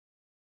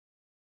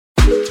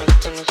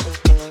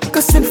Go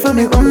send for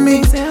me, on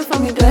me. Send for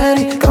me,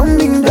 daddy.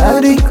 Coming,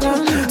 daddy.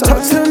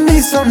 Talk to me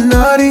so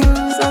naughty.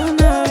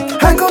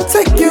 I gon'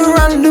 take you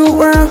around the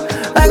world.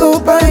 I go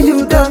buy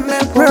you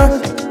diamond pearl.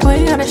 Boy,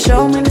 you gotta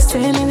show me the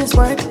sin and it's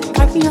work.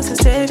 Like me,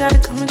 said, gotta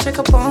come and check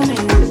up on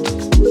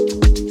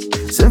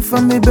it. Send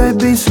for me,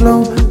 baby,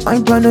 slow.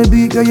 I'm tryna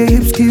be, girl, your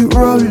hips keep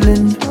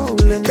rolling.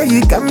 Girl,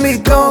 you got me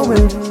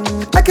going.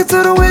 I can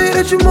tell the way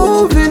that you're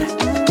moving.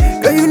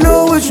 Girl, you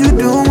know what you're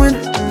doing.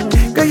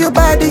 Girl, your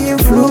body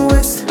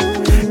influence.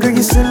 Girl,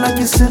 you sing like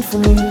you sent for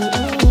me.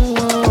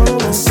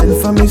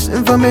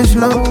 Send for me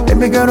slow.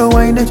 Baby girl, the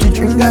wine that you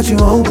drink got you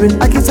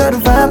open. I can tell the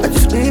vibe that you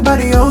stay by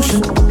the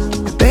ocean.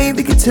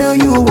 Baby can tell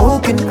you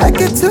awoken. I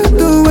can tell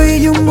the way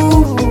you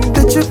move,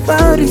 that your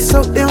body's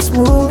so damn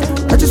smooth.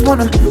 I just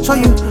wanna show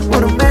you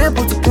what a man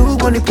supposed to do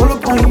when they pull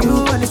up on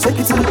you and they take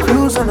you to the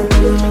cruise on the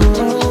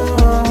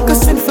Go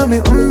send for me,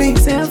 on me.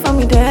 Send for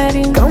me,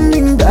 daddy.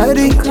 Coming,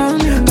 daddy.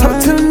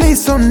 Talk to me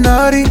so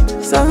naughty.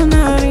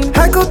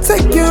 I go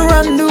take you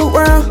around the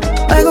world.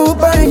 I go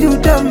buy you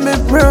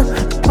diamond pearl.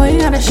 Boy, you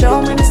gotta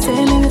show me the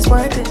sin and it's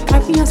worth it.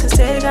 Like Beyonce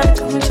said, gotta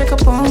come and check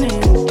up on it.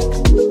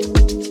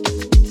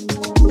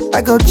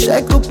 I go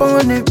check up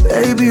on it,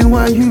 baby,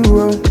 while you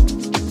roll.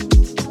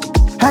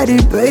 I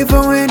did pay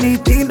for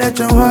anything that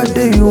your heart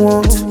they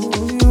want.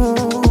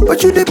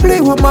 But you did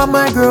play with my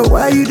mind, girl.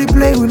 Why you did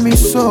play with me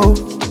so?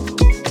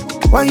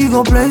 Why you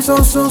gon' play so?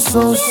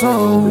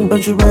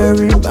 Don't you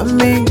worry about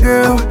me,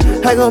 girl.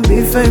 I gon'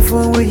 be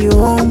faithful when you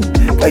home.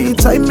 Girl, you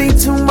tie me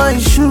to my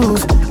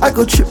shoes. I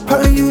go trip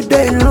on you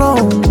day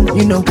long.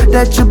 You know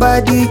that your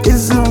body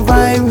is a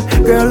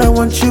vibe. Girl, I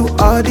want you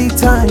all the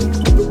time.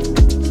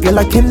 Girl,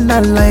 I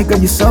cannot lie, girl,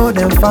 you're so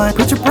damn fine.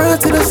 Put your prayer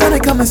to the sun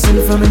and come and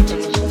sing for me.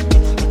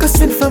 Go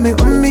sing for me,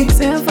 on me.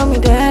 Send for me,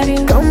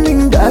 daddy.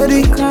 Coming,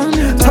 daddy.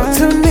 Talk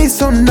to me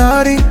so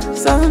naughty.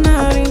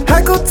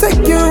 I go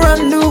take you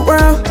around the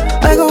world.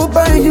 I go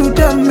buy you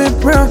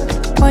diamond pearl.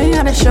 Boy, you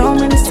gotta show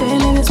me the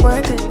sin and it's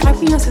worth it. Like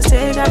Beyonce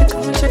said, gotta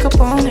come and check up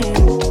on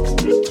it.